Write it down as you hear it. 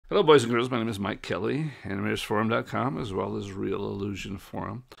Hello, boys and girls. My name is Mike Kelly, animatorsforum.com, as well as Real Illusion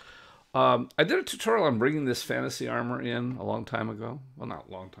Forum. I did a tutorial on bringing this fantasy armor in a long time ago. Well, not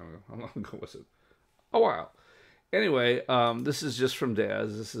a long time ago. How long ago was it? A while. Anyway, this is just from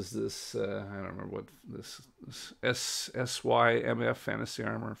Daz. This is this, I don't remember what, this SYMF fantasy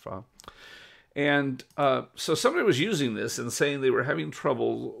armor file. And so somebody was using this and saying they were having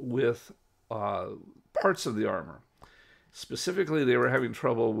trouble with parts of the armor. Specifically, they were having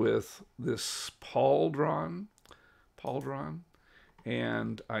trouble with this pauldron,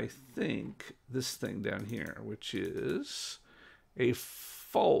 and I think this thing down here, which is a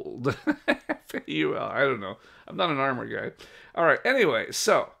fold. F-A-U-L. I don't know. I'm not an armor guy. All right. Anyway,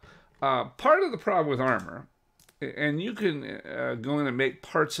 so part of the problem with armor, and you can go in and make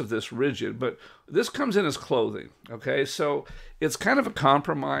parts of this rigid, but this comes in as clothing, okay? So it's kind of a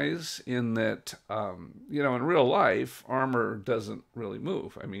compromise in that, you know, in real life, armor doesn't really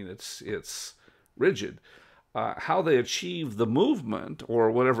move. I mean, it's rigid. How they achieve the movement,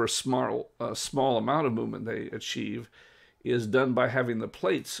 or whatever small amount of movement they achieve, is done by having the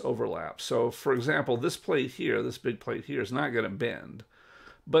plates overlap. So, for example, this plate here, this big plate here, is not going to bend.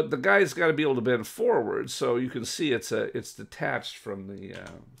 But the guy's got to be able to bend forward, so you can see it's detached from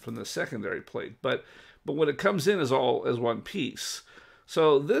the secondary plate. But when it comes in as one piece,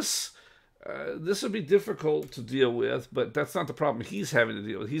 so this would be difficult to deal with. But that's not the problem he's having to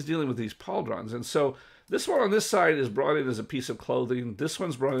deal with. He's dealing with these pauldrons, and so this one on this side is brought in as a piece of clothing. This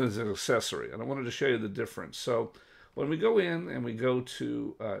one's brought in as an accessory, and I wanted to show you the difference. So when we go in and we go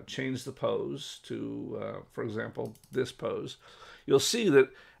to change the pose to, for example, this pose, you'll see that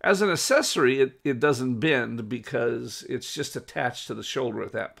as an accessory, it doesn't bend because it's just attached to the shoulder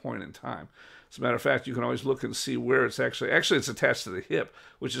at that point in time. As a matter of fact, you can always look and see where it's actually it's attached to the hip,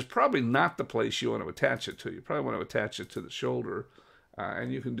 which is probably not the place you want to attach it to. You probably want to attach it to the shoulder,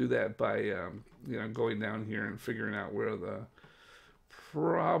 and you can do that by you know, going down here and figuring out where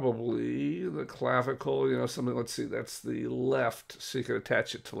probably the clavicle, you know, something. Let's see, that's the left, so you can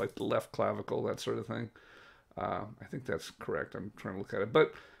attach it to like the left clavicle, that sort of thing. I think that's correct. I'm trying to look at it,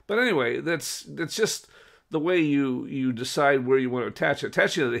 but anyway, that's just the way you decide where you want to attach it.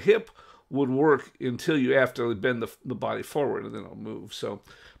 Attaching it to the hip would work until you have to bend the body forward, and then it'll move. So,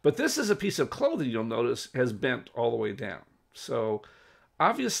 but this is a piece of clothing, you'll notice, has bent all the way down. So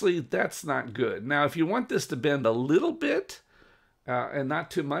obviously that's not good. Now, if you want this to bend a little bit and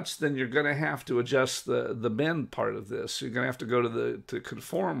not too much, then you're going to have to adjust the bend part of this. So you're going to have to go to the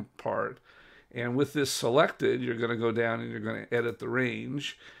conform part. And with this selected, you're going to go down and you're going to edit the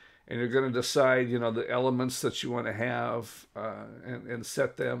range, and you're going to decide, you know, the elements that you want to have and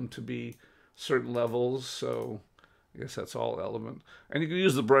set them to be certain levels. So I guess that's all element. And you can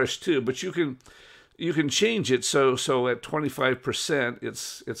use the brush too, but you can change it so at 25%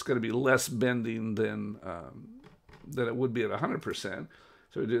 it's going to be less bending than it would be at 100%.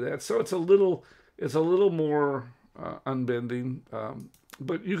 So we do that. So it's a little more unbending,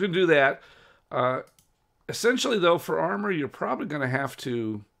 but you can do that. Essentially, though, for armor, you're probably going to have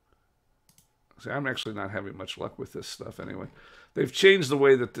to... See, I'm actually not having much luck with this stuff anyway. They've changed the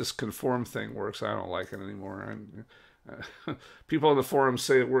way that this conform thing works. I don't like it anymore. People on the forums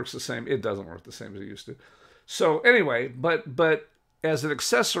say it works the same. It doesn't work the same as it used to. So anyway, but as an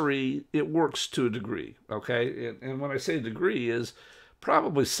accessory, it works to a degree, okay? And when I say degree is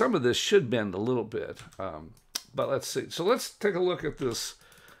probably some of this should bend a little bit. But let's see. So let's take a look at this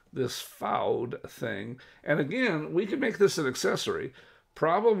fouled thing. And again, we can make this an accessory.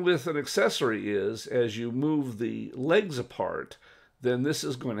 Problem with an accessory is, as you move the legs apart, then this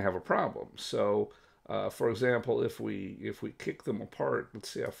is going to have a problem. So, for example, if we kick them apart, let's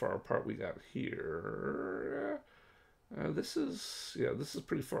see how far apart we got here. This is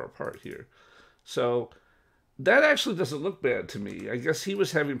pretty far apart here. So that actually doesn't look bad to me. I guess he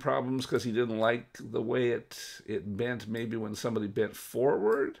was having problems because he didn't like the way it bent, maybe when somebody bent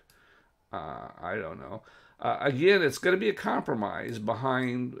forward. I don't know. Again, it's going to be a compromise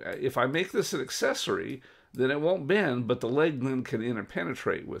behind, if I make this an accessory, then it won't bend, but the leg then can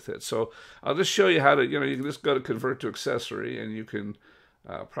interpenetrate with it. So I'll just show you how to, you know, you can just go to convert to accessory, and you can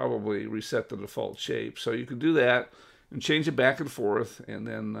probably reset the default shape. So you can do that and change it back and forth, and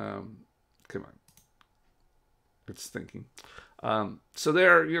then, come on. It's thinking. So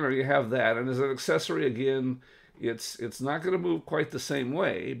there, you know, you have that. And as an accessory, again, it's not going to move quite the same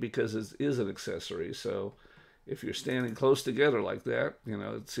way because it is an accessory. So if you're standing close together like that, you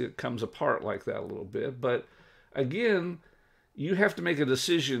know, see, it comes apart like that a little bit. But again, you have to make a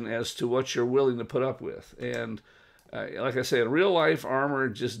decision as to what you're willing to put up with. And like I say, in real life, armor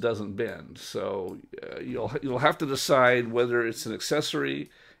just doesn't bend. So you'll have to decide whether it's an accessory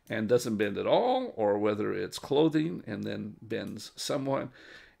and doesn't bend at all, or whether it's clothing and then bends somewhat.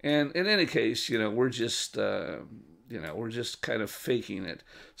 And in any case, we're just we're just kind of faking it.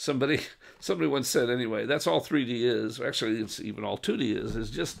 Somebody once said, anyway, that's all 3D is. Actually, it's even all 2D is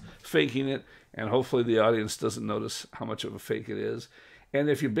just faking it, and hopefully the audience doesn't notice how much of a fake it is. And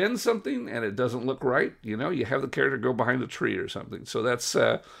if you bend something and it doesn't look right, you have the character go behind a tree or something. So that's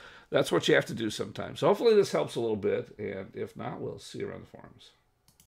what you have to do sometimes. So hopefully this helps a little bit, and if not, we'll see you around the forums.